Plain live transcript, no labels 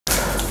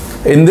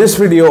In this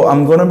video,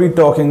 I'm going to be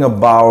talking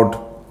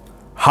about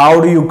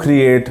how do you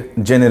create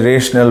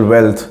generational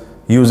wealth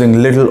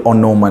using little or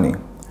no money.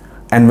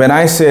 And when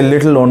I say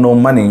little or no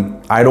money,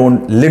 I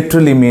don't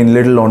literally mean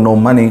little or no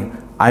money.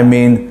 I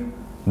mean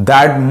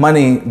that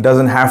money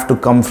doesn't have to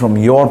come from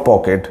your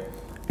pocket.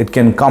 It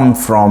can come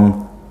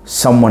from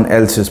someone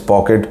else's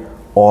pocket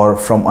or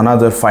from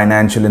another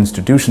financial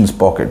institution's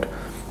pocket.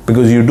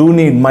 Because you do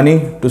need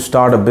money to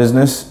start a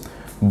business,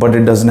 but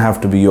it doesn't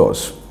have to be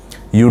yours.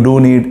 You do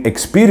need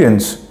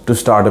experience to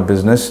start a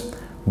business,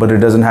 but it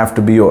doesn't have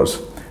to be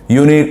yours.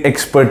 You need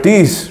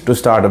expertise to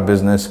start a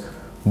business,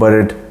 but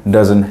it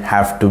doesn't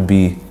have to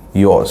be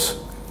yours.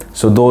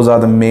 So those are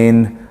the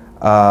main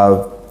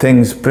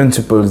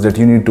principles that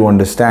you need to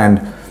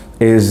understand,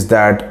 is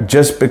that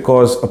just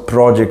because a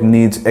project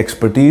needs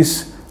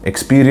expertise,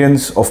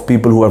 experience of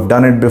people who have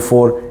done it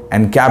before,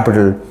 and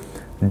capital,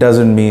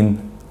 doesn't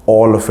mean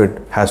all of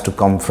it has to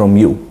come from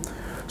you.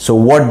 So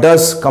what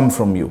does come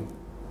from you?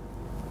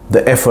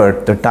 The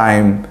effort, the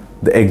time,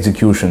 the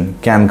execution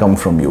can come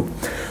from you.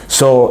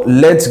 So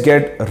let's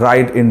get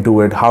right into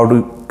it, how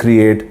to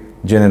create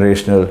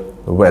generational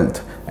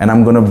wealth. And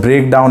I'm going to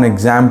break down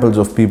examples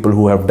of people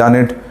who have done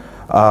it.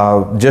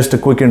 Just a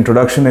quick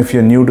introduction. If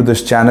you're new to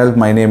this channel,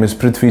 my name is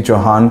Prithvi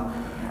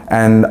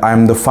and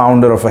I'm the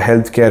founder of a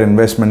healthcare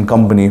investment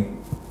company.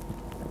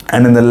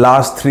 And in the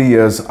last 3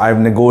 years, I've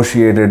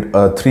negotiated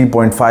a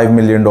 $3.5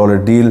 million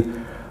deal,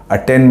 a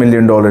 $10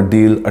 million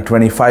deal, a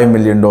 $25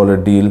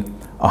 million deal,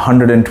 a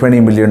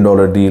 $120 million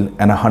deal,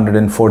 and a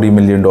 $140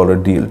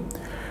 million deal.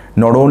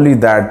 Not only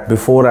that,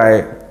 before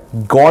I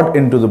got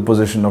into the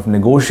position of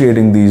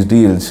negotiating these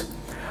deals,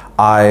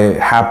 I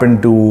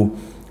happened to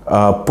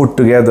put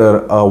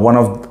together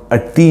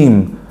a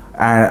team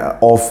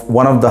of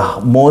one of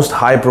the most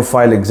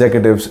high-profile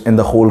executives in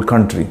the whole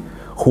country,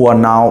 who are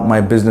now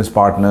my business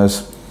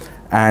partners.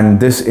 And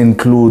this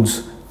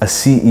includes a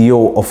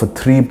CEO of a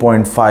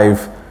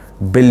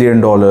 $3.5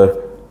 billion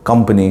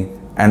company,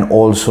 and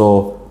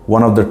also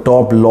one of the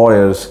top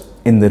lawyers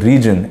in the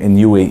region in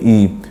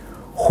UAE,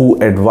 who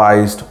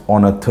advised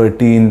on a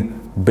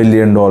 $13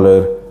 billion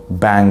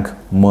bank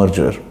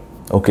merger.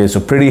 Okay, so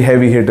pretty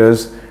heavy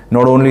hitters.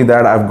 Not only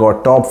that, I've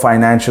got top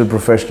financial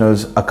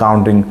professionals,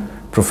 accounting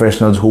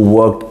professionals who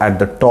worked at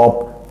the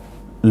top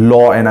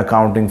law and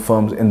accounting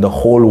firms in the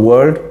whole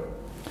world.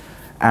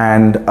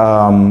 And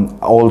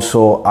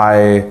also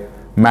I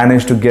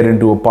managed to get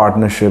into a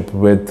partnership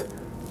with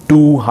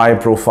 2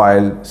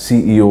 high-profile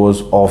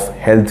CEOs of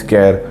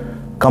healthcare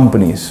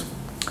companies.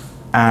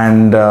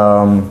 And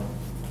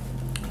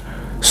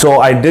so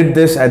I did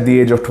this at the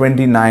age of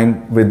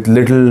 29 with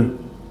little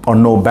or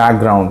no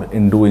background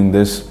in doing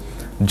this,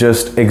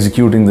 just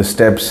executing the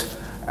steps.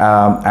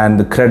 And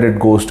the credit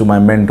goes to my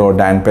mentor,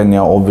 Dan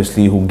Pena,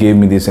 obviously, who gave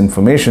me this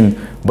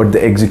information, but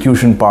the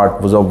execution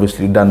part was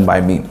obviously done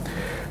by me.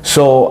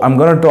 So I'm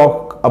going to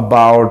talk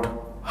about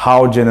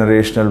how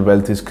generational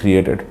wealth is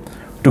created.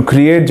 To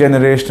create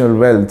generational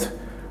wealth,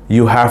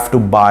 you have to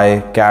buy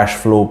cash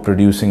flow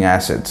producing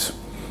assets.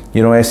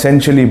 You know,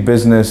 essentially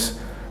business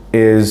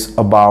is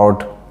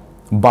about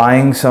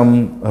buying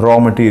some raw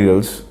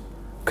materials,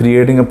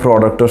 creating a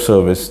product or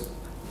service,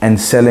 and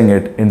selling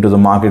it into the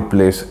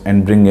marketplace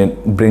and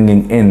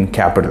bringing in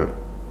capital,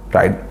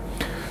 right?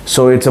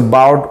 So it's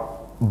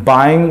about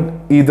buying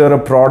either a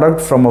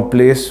product from a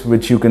place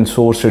which you can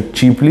source it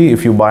cheaply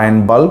if you buy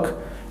in bulk,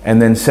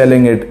 and then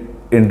selling it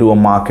into a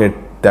market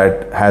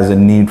that has a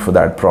need for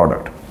that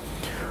product.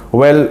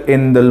 Well,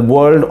 in the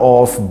world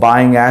of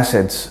buying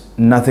assets,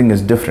 nothing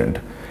is different,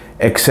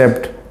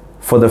 except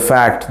for the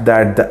fact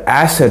that the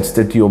assets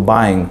that you're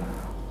buying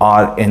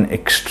are in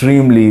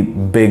extremely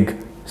big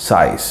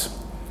size,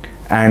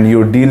 and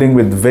you're dealing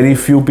with very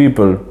few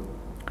people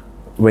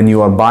when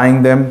you are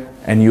buying them,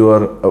 and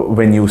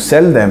when you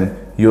sell them,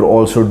 you're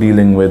also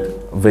dealing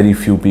with very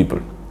few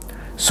people.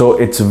 So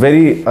it's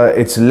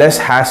less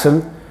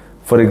hassle.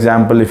 For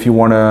example, if you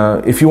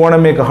wanna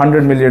make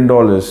 $100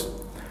 million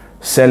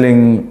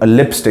selling a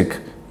lipstick,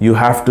 you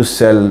have to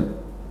sell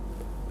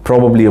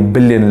probably 1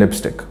 billion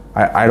lipstick.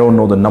 I don't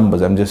know the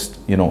numbers. I'm just,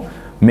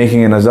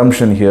 making an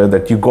assumption here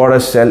that you gotta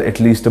sell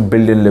at least 1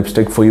 billion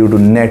lipstick for you to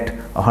net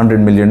 $100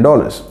 million.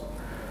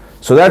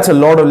 So that's a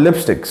lot of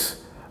lipsticks.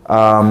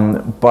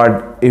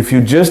 But if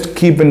you just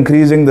keep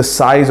increasing the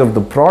size of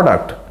the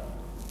product,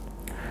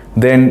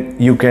 then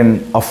you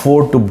can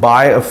afford to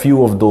buy a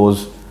few of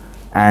those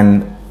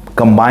and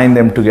combine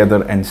them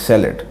together and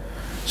sell it.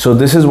 So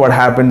this is what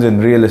happens in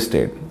real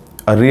estate.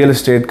 A real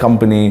estate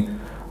company,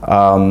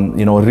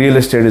 real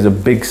estate is a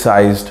big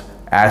sized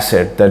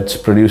asset that's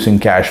producing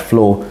cash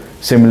flow.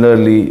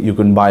 Similarly, you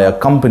can buy a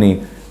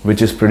company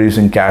which is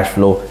producing cash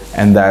flow,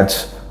 and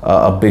that's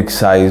a big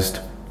sized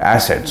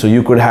asset. So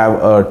you could have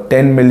a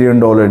 $10 million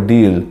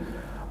deal,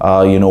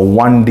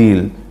 one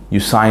deal, you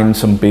sign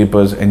some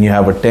papers and you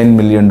have a $10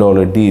 million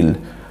deal,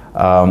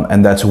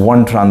 and that's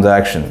one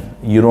transaction.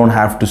 You don't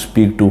have to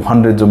speak to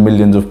hundreds of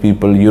millions of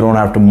people. You don't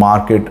have to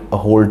market a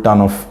whole ton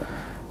of,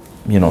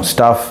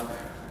 stuff.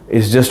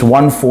 is just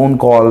one phone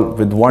call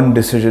with one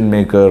decision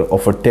maker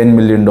of a $10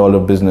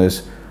 million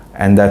business,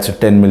 and that's a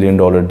 $10 million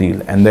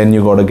deal. And then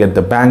you got to get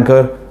the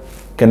banker,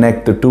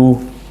 connect the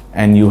two,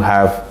 and you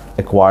have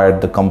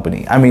acquired the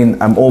company. I mean,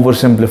 I'm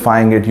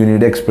oversimplifying it. You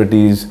need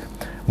expertise,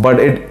 but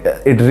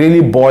it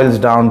really boils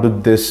down to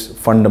this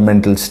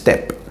fundamental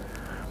step,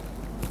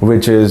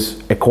 which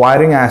is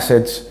acquiring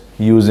assets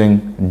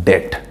using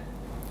debt.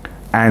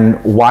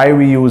 And why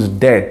we use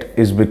debt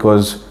is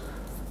because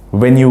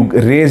when you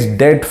raise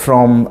debt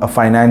from a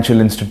financial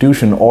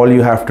institution, all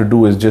you have to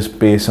do is just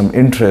pay some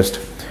interest,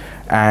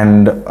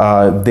 and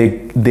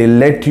they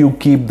let you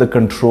keep the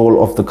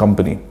control of the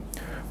company.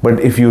 But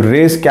if you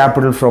raise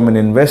capital from an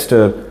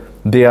investor,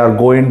 they are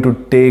going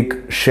to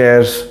take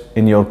shares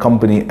in your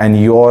company,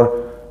 and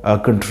your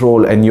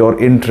control and your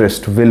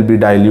interest will be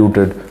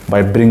diluted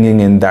by bringing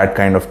in that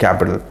kind of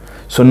capital.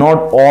 So not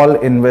all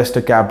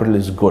investor capital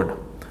is good.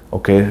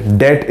 Okay,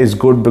 debt is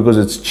good because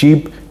it's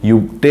cheap.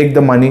 You take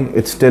the money,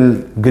 it's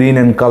still green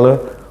in color,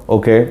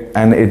 okay,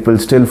 and it will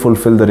still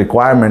fulfill the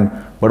requirement,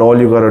 but all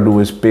you gotta do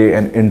is pay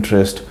an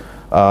interest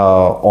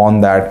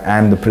on that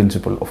and the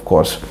principal, of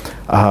course,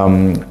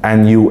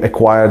 and you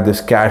acquire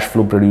this cash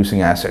flow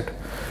producing asset.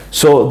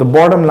 So the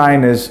bottom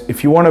line is,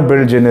 if you want to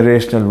build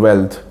generational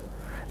wealth,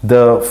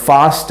 the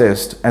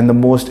fastest and the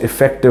most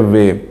effective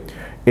way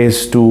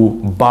is to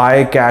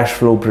buy cash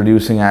flow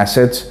producing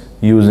assets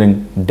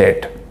using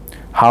debt.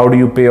 How do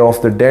you pay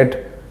off the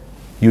debt?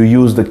 You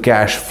use the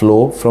cash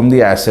flow from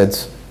the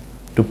assets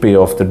to pay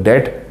off the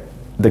debt.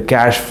 The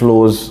cash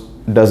flows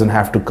doesn't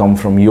have to come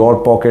from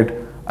your pocket.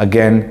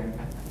 Again,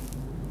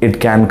 it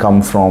can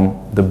come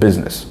from the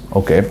business,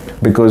 okay?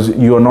 Because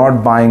you're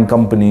not buying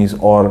companies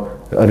or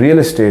real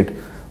estate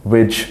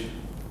which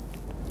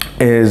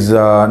is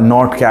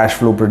not cash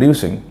flow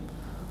producing,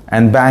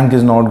 and bank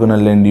is not going to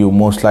lend you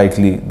most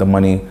likely the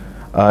money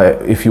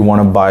if you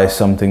want to buy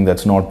something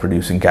that's not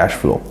producing cash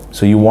flow.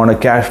 So you want a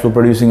cash flow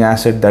producing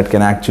asset that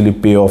can actually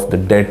pay off the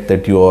debt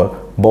that you're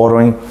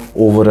borrowing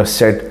over a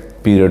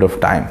set period of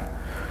time.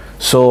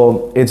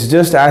 So it's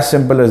just as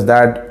simple as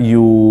that.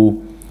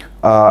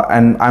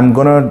 And I'm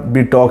gonna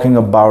be talking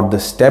about the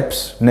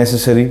steps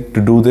necessary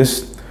to do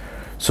this.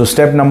 So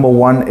step number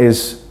one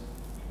is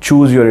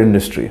choose your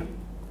industry.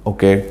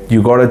 Okay,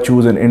 you gotta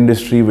choose an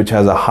industry which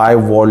has a high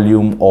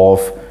volume of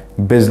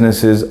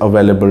businesses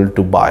available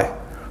to buy.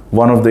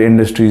 One of the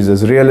industries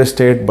is real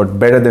estate, but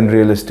better than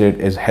real estate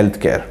is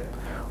healthcare.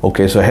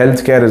 Okay, so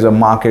healthcare is a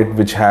market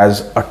which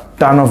has a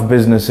ton of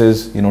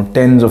businesses, you know,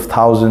 tens of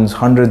thousands,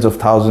 hundreds of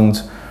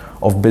thousands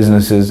of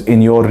businesses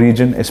in your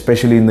region.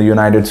 Especially in the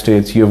United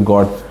States, you've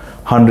got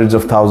hundreds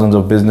of thousands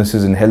of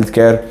businesses in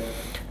healthcare,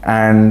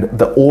 and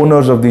the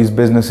owners of these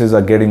businesses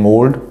are getting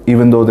old.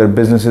 Even though their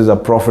businesses are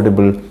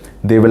profitable,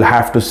 they will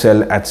have to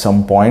sell at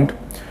some point.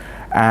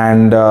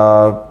 And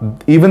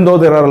even though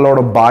there are a lot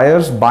of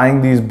buyers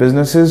buying these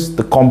businesses,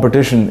 the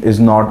competition is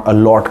not a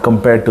lot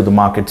compared to the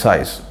market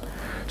size.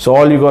 So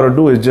all you got to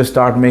do is just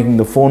start making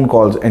the phone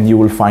calls and you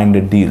will find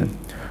a deal.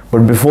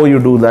 But before you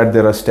do that,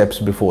 there are steps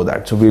before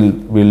that. So we'll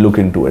look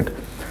into it.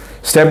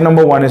 Step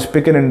number one is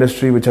pick an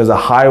industry which has a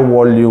high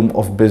volume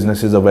of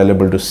businesses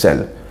available to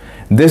sell.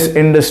 This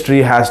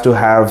industry has to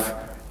have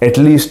at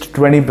least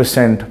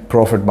 20%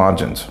 profit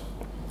margins.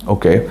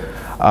 Okay.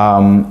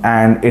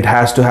 And it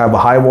has to have a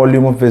high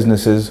volume of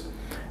businesses,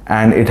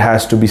 and it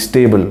has to be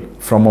stable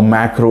from a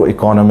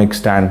macroeconomic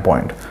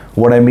standpoint.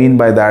 What I mean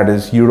by that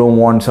is, you don't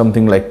want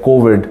something like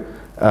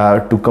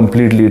COVID to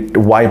completely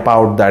wipe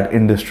out that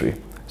industry.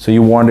 So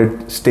you want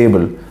it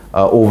stable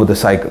over the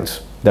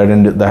cycles,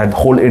 that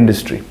whole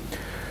industry.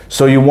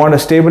 So you want a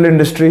stable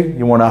industry,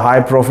 you want a high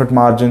profit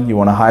margin, you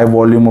want a high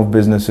volume of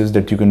businesses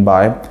that you can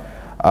buy.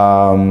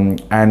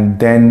 And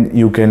then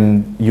you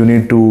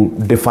need to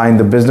define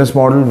the business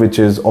model, which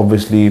is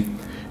obviously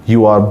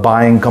you are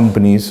buying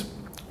companies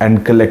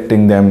and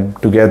collecting them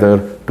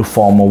together to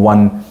form a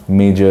one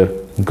major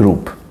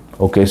group.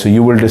 Okay, so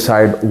you will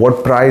decide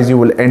what price you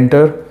will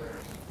enter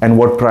and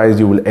what price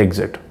you will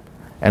exit.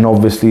 And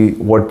obviously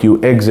what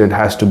you exit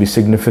has to be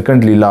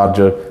significantly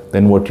larger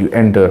than what you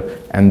enter,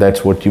 and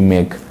that's what you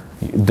make.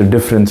 The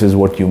difference is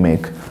what you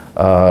make,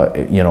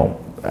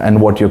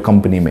 and what your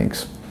company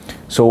makes.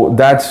 So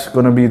that's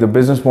going to be the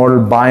business model: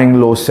 buying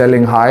low,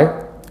 selling high.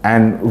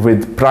 And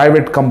with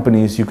private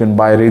companies, you can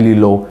buy really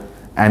low,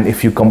 and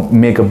if you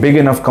make a big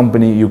enough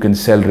company, you can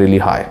sell really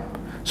high.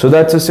 So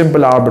that's a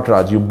simple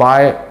arbitrage. You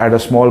buy at a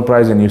small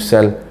price and you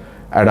sell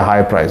at a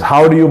high price.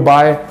 How do you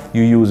buy?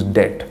 You use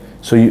debt.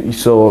 So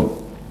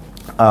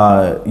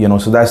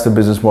that's the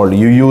business model.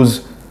 You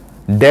use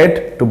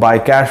debt to buy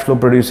cash flow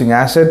producing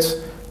assets.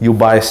 You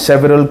buy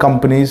several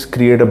companies,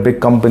 create a big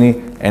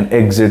company, and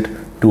exit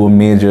to a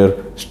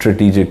major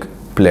strategic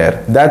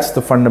player. That's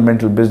the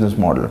fundamental business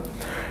model.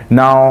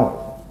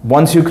 Now,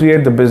 once you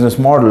create the business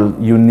model,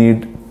 you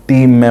need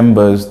team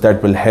members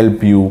that will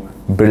help you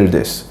build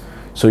this.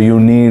 So you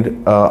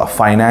need a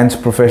finance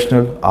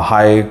professional, a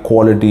high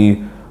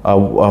quality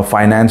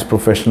finance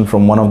professional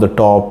from one of the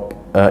top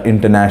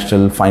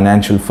international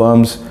financial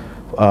firms.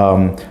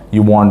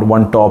 You want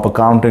one top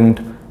accountant,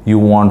 you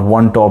want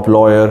one top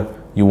lawyer,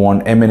 you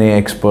want M&A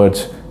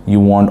experts, you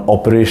want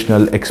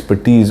operational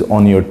expertise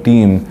on your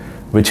team,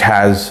 which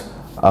has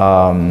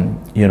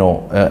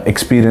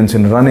experience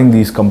in running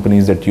these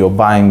companies that you're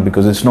buying,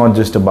 because it's not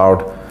just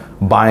about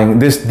buying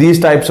these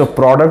types of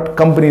product.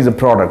 Company is a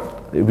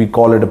product, we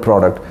call it a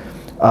product.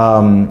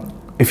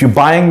 If you're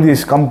buying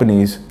these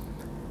companies,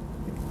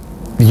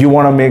 you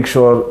want to make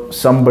sure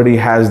somebody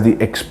has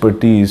the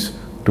expertise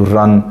to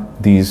run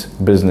these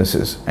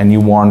businesses, and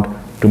you want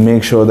to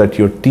make sure that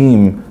your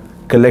team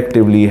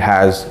collectively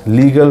has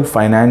legal,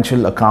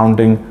 financial,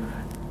 accounting,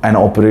 and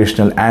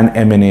operational and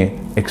M&A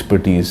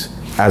expertise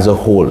as a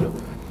whole.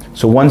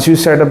 So once you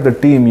set up the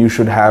team, you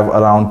should have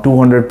around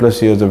 200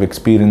 plus years of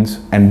experience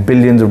and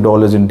billions of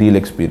dollars in deal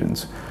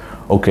experience.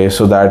 Okay,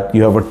 so that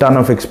you have a ton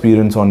of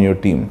experience on your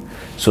team.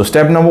 So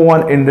step number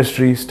 1,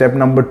 industry. Step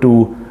number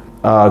 2,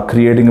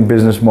 creating a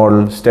business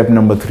model. Step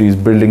number 3 is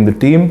building the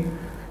team.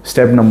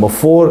 Step number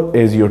 4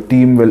 is your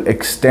team will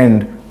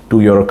extend to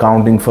your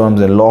accounting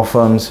firms and law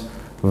firms,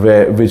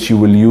 which you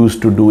will use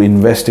to do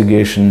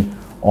investigation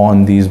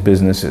on these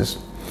businesses.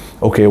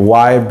 Okay,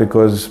 why?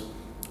 Because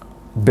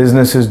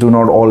businesses do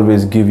not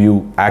always give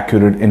you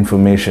accurate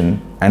information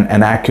and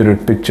an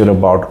accurate picture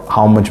about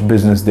how much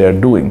business they are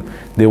doing.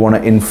 They want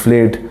to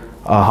inflate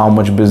how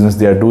much business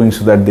they are doing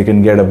so that they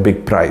can get a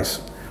big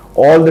price.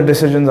 All the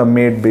decisions are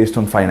made based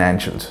on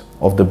financials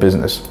of the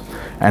business,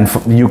 and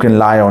you can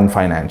lie on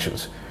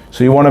financials.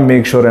 So you want to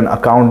make sure an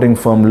accounting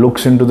firm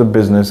looks into the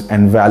business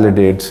and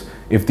validates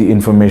if the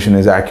information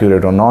is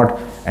accurate or not,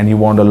 and you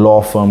want a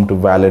law firm to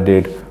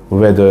validate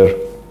whether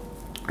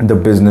the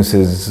business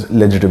is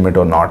legitimate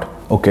or not.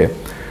 Okay,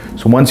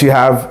 so once you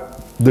have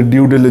the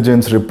due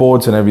diligence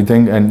reports and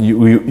everything, and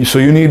so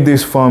you need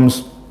these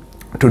firms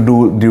to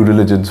do due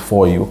diligence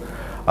for you,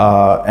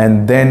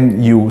 and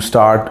then you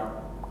start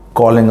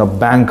calling up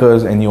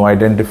bankers, and you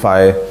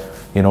identify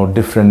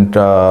different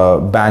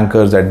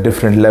bankers at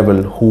different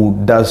level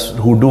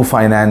who do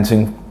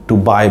financing to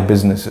buy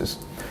businesses.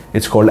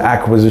 It's called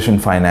acquisition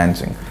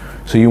financing.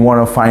 So you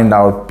want to find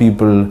out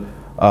people,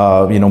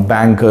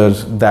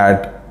 bankers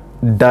that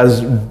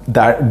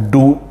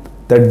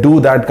do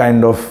that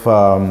kind of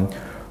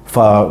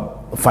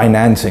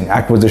financing,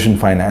 acquisition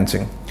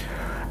financing.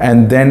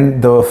 And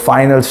then the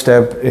final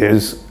step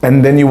is,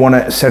 and then you want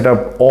to set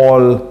up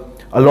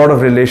a lot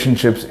of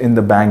relationships in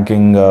the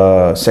banking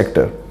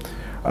sector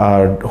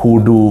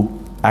who do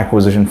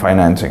acquisition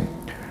financing.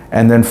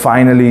 And then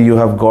finally you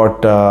have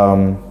got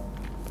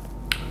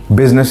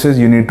businesses.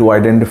 You need to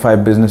identify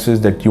businesses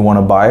that you want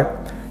to buy.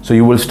 So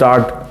you will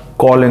start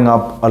calling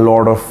up a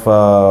lot of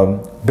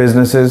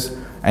businesses,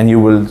 and you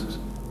will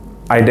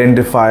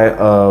identify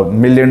a $1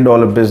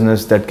 million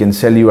business that can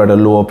sell you at a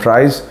lower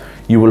price.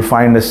 You will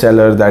find a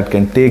seller that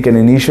can take an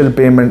initial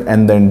payment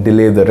and then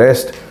delay the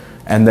rest,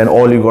 and then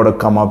all you got to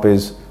come up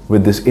is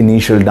with this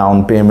initial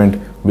down payment,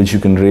 which you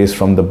can raise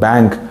from the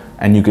bank,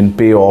 and you can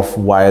pay off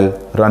by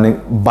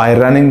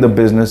running the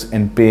business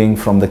and paying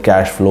from the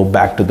cash flow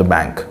back to the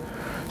bank.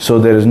 So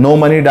there is no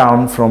money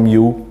down from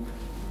you.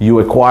 You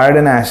acquired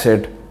an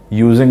asset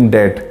using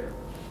debt,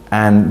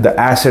 and the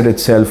asset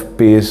itself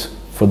pays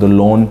for the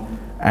loan,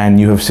 and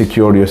you have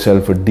secured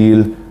yourself a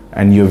deal,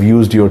 and you have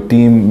used your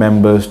team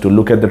members to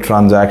look at the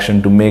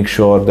transaction to make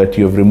sure that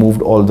you have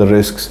removed all the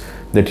risks,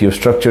 that you have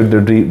structured the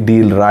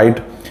deal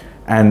right,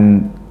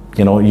 and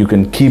you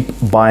can keep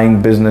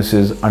buying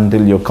businesses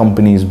until your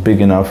company is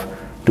big enough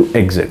to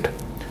exit.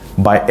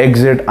 By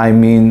exit, I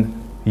mean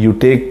you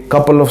take a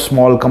couple of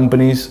small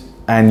companies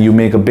and you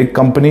make a big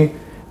company,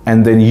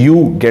 and then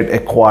you get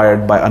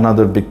acquired by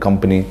another big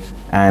company,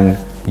 and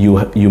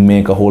you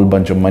make a whole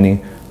bunch of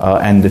money,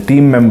 and the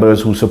team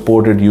members who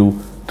supported you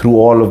through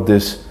all of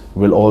this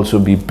will also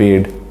be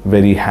paid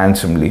very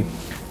handsomely,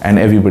 and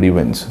everybody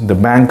wins. The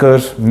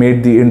bankers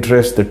made the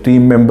interest, the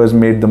team members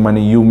made the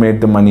money, you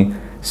made the money,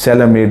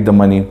 seller made the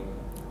money,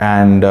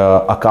 and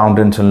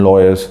accountants and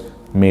lawyers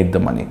made the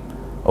money.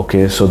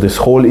 Okay, so this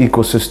whole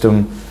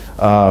ecosystem,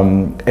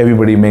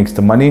 everybody makes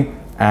the money,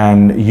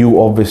 and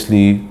you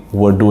obviously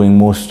were doing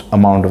most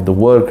amount of the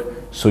work,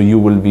 so you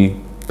will be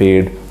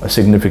paid a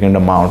significant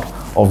amount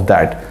of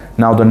that.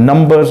 Now the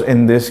numbers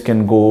in this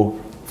can go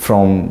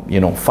from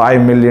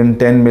 5 million,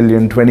 10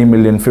 million, 20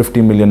 million,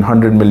 50 million,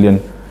 100 million,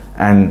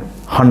 and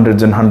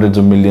hundreds and hundreds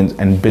of millions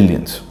and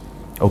billions.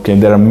 Okay,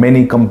 there are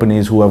many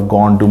companies who have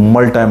gone to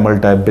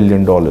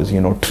multi-billion dollars,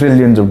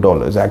 trillions of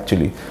dollars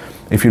actually.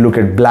 If you look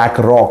at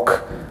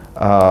BlackRock,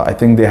 I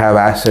think they have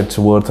assets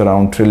worth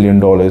around $1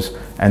 trillion,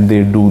 and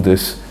they do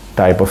this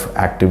type of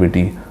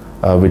activity,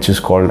 which is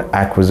called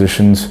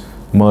acquisitions,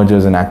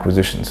 mergers and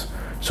acquisitions.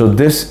 So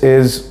this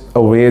is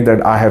a way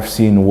that I have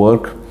seen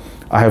work.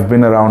 I have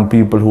been around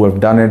people who have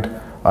done it.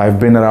 I've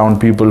been around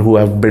people who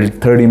have built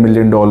 $30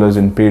 million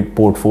in paid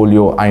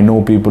portfolio. I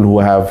know people who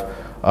have,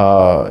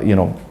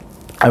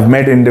 I've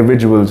met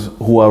individuals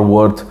who are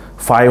worth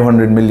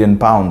 500 million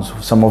pounds,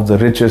 some of the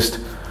richest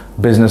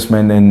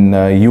businessmen in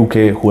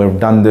UK who have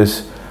done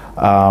this.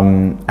 I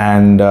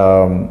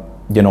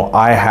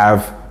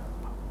have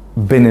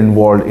been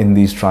involved in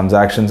these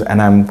transactions,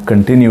 and I'm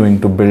continuing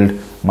to build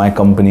my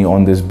company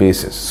on this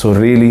basis. So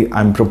really,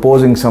 I'm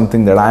proposing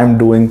something that I'm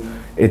doing.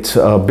 It's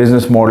a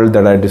business model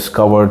that I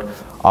discovered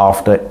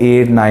after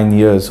 8-9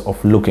 years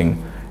of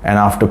looking, and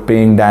after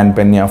paying Dan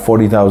Pena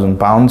 40,000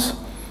 pounds,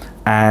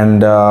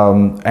 and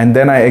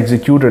then I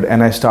executed,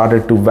 and I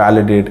started to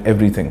validate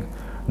everything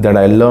that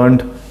I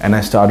learned, and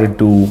I started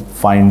to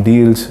find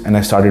deals, and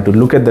I started to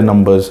look at the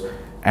numbers,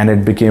 and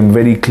it became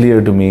very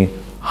clear to me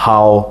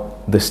how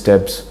the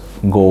steps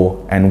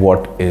go and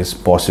what is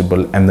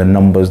possible and the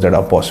numbers that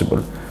are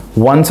possible.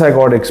 Once I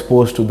got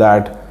exposed to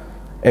that,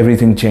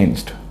 everything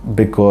changed,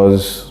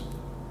 because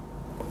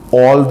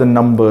all the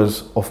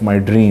numbers of my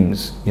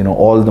dreams,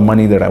 all the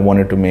money that I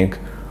wanted to make,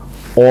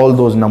 all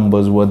those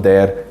numbers were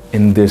there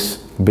in this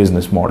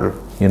business model,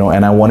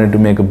 and I wanted to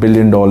make $1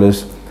 billion,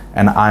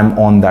 and I'm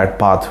on that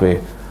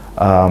pathway.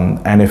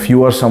 And if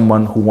you are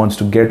someone who wants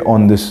to get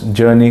on this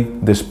journey,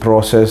 this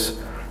process,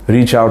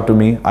 reach out to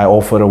me. I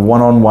offer a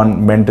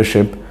one-on-one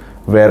mentorship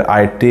where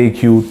I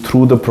take you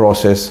through the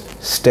process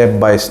step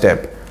by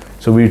step.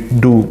 So we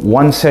do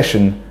one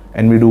session,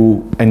 and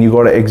you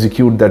got to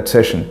execute that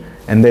session.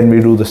 And then we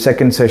do the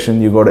second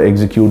session, you got to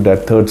execute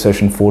that third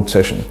session, fourth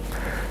session.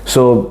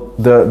 So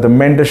the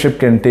mentorship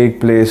can take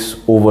place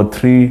over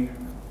 3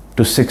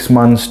 to 6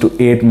 months to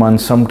 8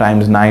 months,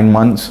 sometimes 9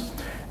 months.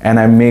 And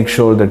I make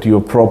sure that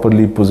you're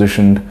properly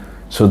positioned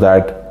so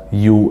that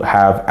you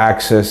have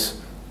access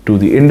to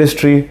the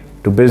industry,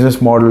 to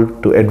business model,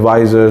 to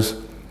advisors,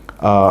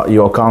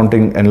 your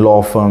accounting and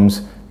law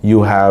firms.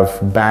 You have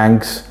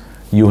banks,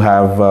 you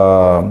have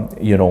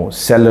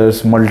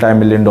sellers,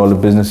 multi-million-dollar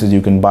businesses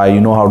you can buy.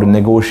 You know how to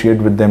negotiate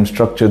with them,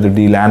 structure the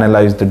deal,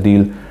 analyze the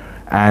deal,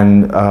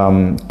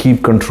 and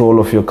keep control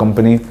of your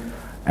company,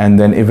 and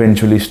then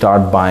eventually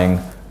start buying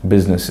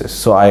businesses.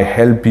 So I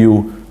help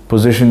you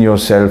position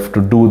yourself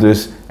to do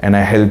this, and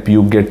I help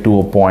you get to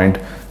a point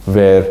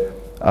where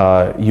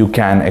you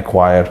can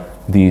acquire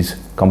these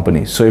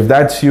companies. So if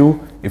that's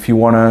you, if you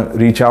want to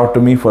reach out to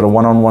me for a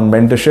one-on-one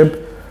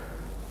mentorship,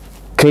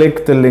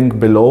 click the link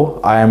below.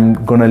 I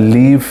am going to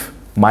leave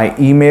my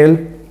email.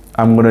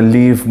 I'm going to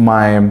leave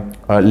my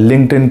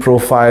LinkedIn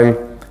profile,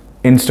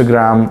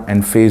 Instagram,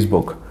 and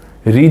Facebook.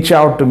 Reach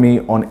out to me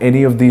on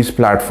any of these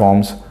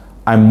platforms.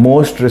 I'm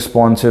most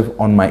responsive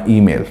on my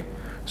email.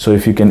 So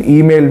if you can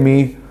email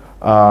me,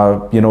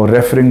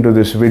 referring to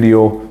this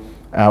video,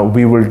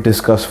 we will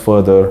discuss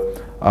further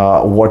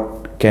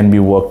what can be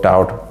worked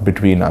out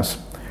between us.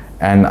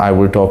 And I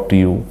will talk to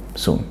you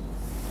soon.